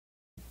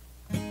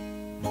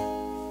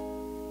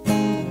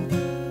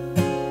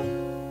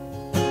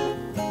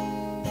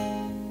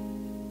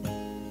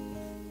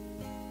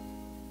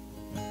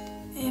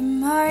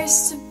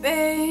must have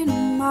been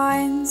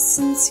mine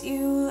since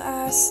you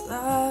last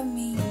loved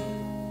me.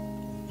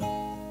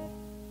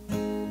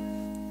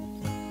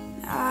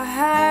 I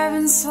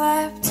haven't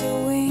slept a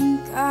wink,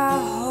 I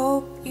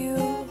hope you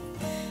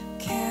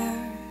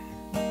care.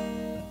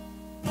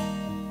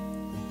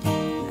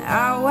 And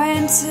I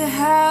went to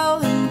hell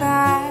and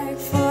back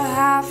for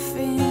half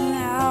an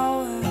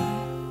hour.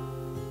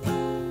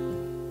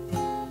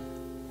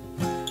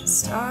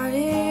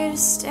 Started a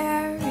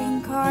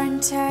staring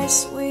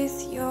contest with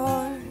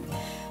your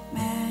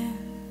man.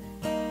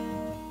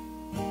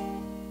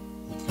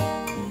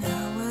 And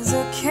I was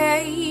a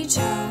cage,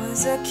 I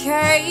was a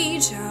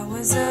cage, I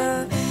was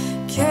a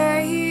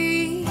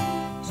cage,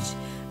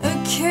 a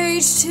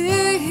cage to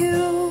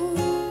you,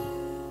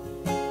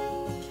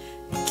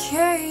 a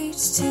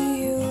cage to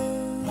you.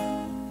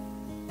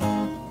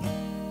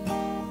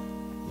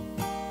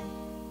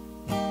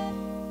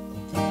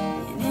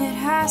 And it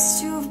has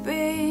to have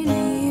been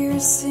a year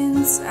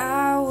since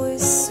I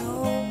was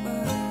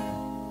sober.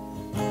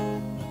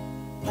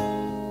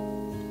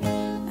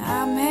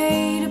 I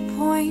made a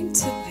point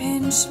to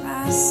pinch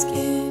my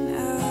skin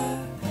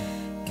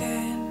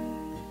again.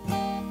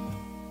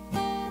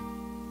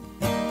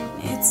 And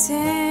it's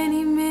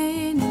any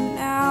minute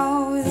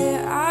now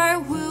that I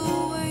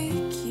will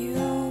wake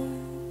you.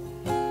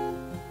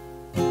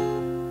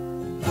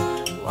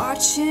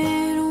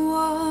 Watching a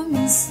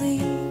woman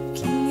sleep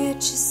can get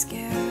you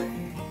scared.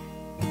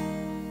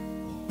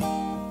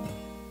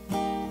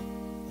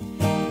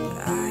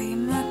 I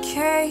am a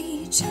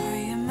cage, I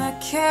am a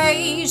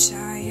cage,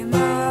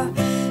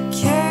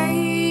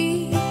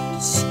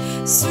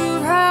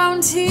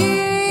 surrounding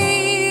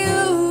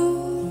you,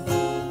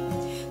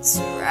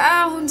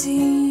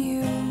 surrounding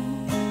you.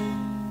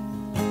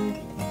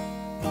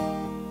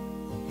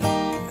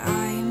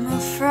 I am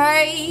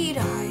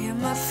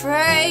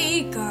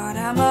afraid, God,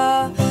 I'm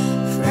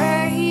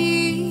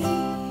afraid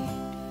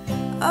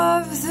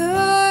of the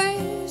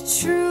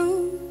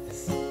truth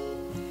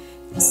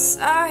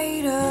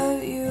inside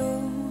of you.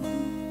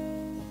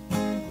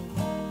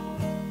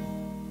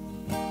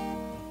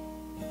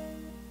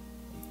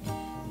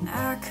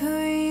 I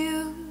could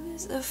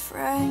use a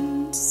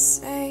friend to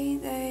say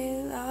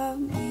they love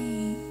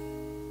me,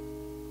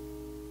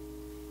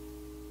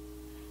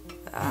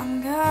 but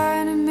I'm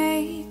gonna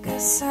make a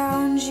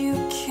sound you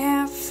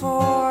can't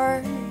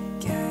forget.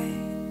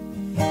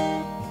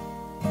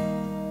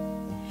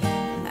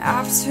 And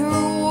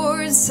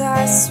afterwards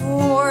I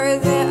swore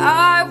that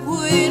I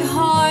would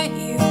haunt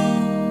you,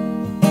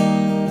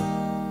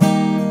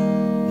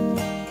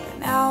 but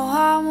now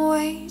I'm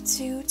way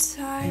too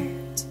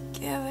tired to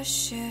give a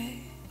shit.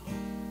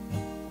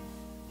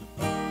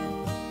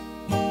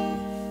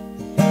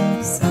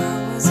 'Cause I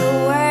was a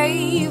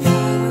wave, I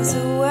was a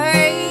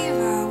wave,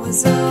 I was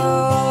a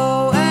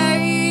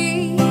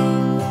wave,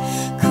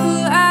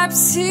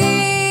 collapsing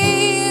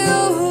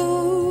you,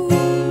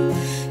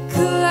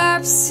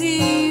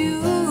 collapsing you.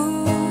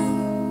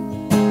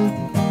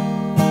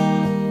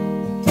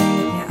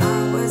 Yeah, I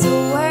was a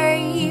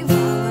wave, I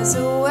was a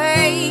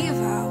wave,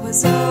 I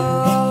was a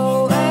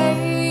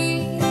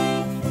wave,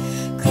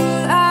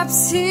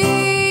 collapsing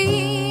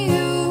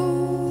you,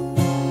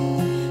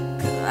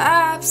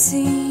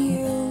 collapsing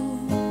you.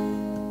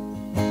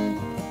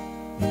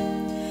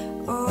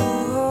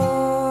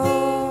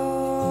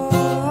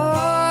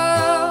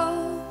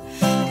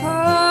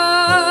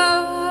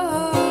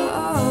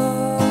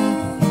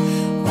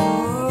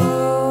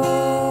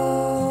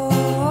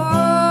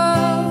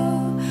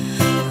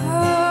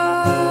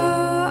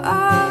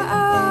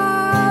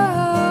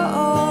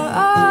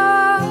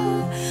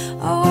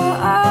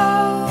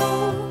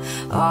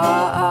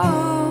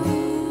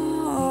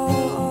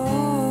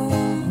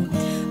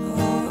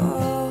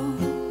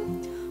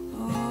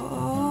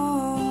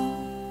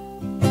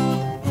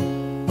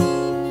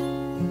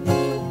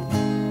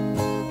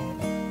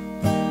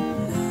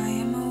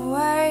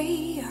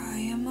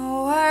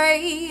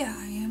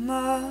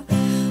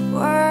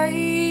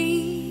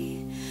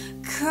 Way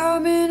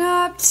coming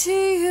up to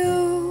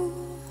you,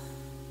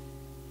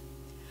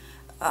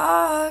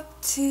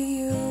 up to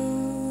you.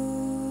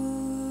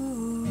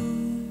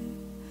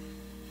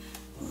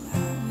 Well, I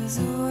was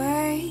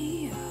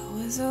away, I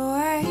was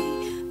away,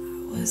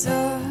 I was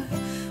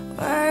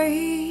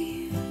away.